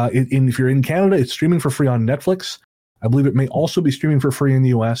if you're in Canada, it's streaming for free on Netflix. I believe it may also be streaming for free in the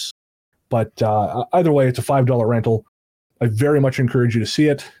US. But either way, it's a $5 rental. I very much encourage you to see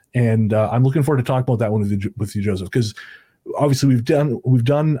it, and I'm looking forward to talking about that one with you, Joseph, because obviously we've done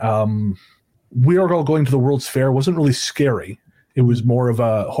We Are All Going to the World's Fair. It wasn't really scary. It was more of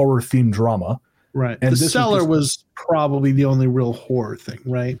a horror themed drama. Right. And The Cellar was probably the only real horror thing,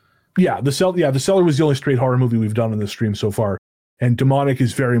 right? Yeah, The Cellar was the only straight horror movie we've done on this stream so far. And Demonic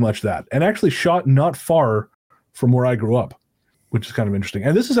is very much that. And actually shot not far from where I grew up, which is kind of interesting.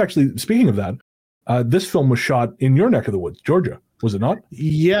 And this is actually, speaking of that, this film was shot in your neck of the woods, Georgia, was it not?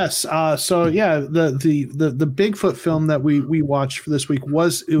 Yes. So yeah, the Bigfoot film that we watched for this week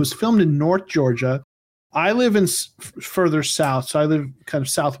was filmed in North Georgia. I live in further south, so I live kind of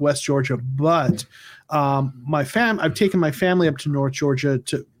southwest Georgia. But I've taken my family up to North Georgia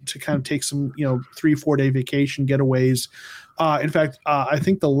to kind of take some 3-4 day vacation getaways. In fact, I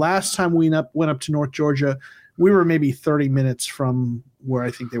think the last time we went up to North Georgia, we were maybe 30 minutes from where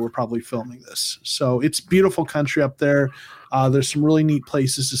I think they were probably filming this. So it's beautiful country up there. There's some really neat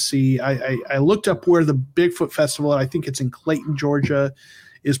places to see. I looked up where the Bigfoot Festival, and I think it's in Clayton, Georgia,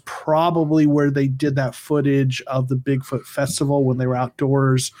 is probably where they did that footage of the Bigfoot Festival when they were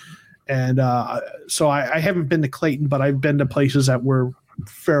outdoors. And so I haven't been to Clayton, but I've been to places that were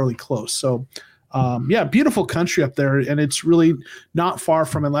fairly close. So beautiful country up there, and it's really not far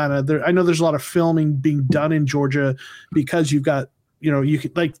from Atlanta. I know there's a lot of filming being done in Georgia because you've got, you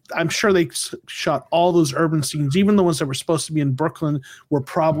could, like, I'm sure they shot all those urban scenes, even the ones that were supposed to be in Brooklyn were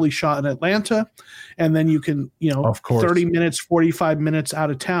probably shot in Atlanta. And then you can, of course, 30 minutes, 45 minutes out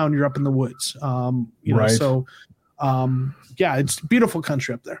of town, you're up in the woods. Right. So it's beautiful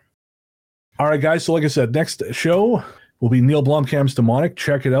country up there. All right, guys. So like I said, next show will be Neil Blomkamp's Demonic.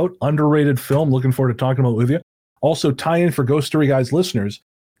 Check it out. Underrated film. Looking forward to talking about it with you. Also, tie in for Ghost Story Guys listeners.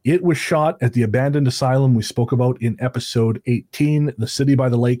 It was shot at the abandoned asylum we spoke about in episode 18, The City by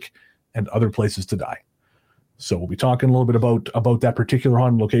the Lake and Other Places to Die. So we'll be talking a little bit about that particular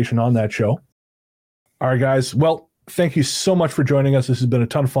haunted location on that show. All right, guys. Well, thank you so much for joining us. This has been a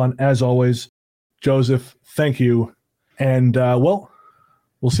ton of fun, as always. Joseph, thank you. And,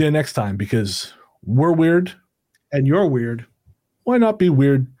 we'll see you next time, because we're weird. And you're weird. Why not be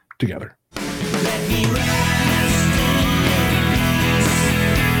weird together? Let me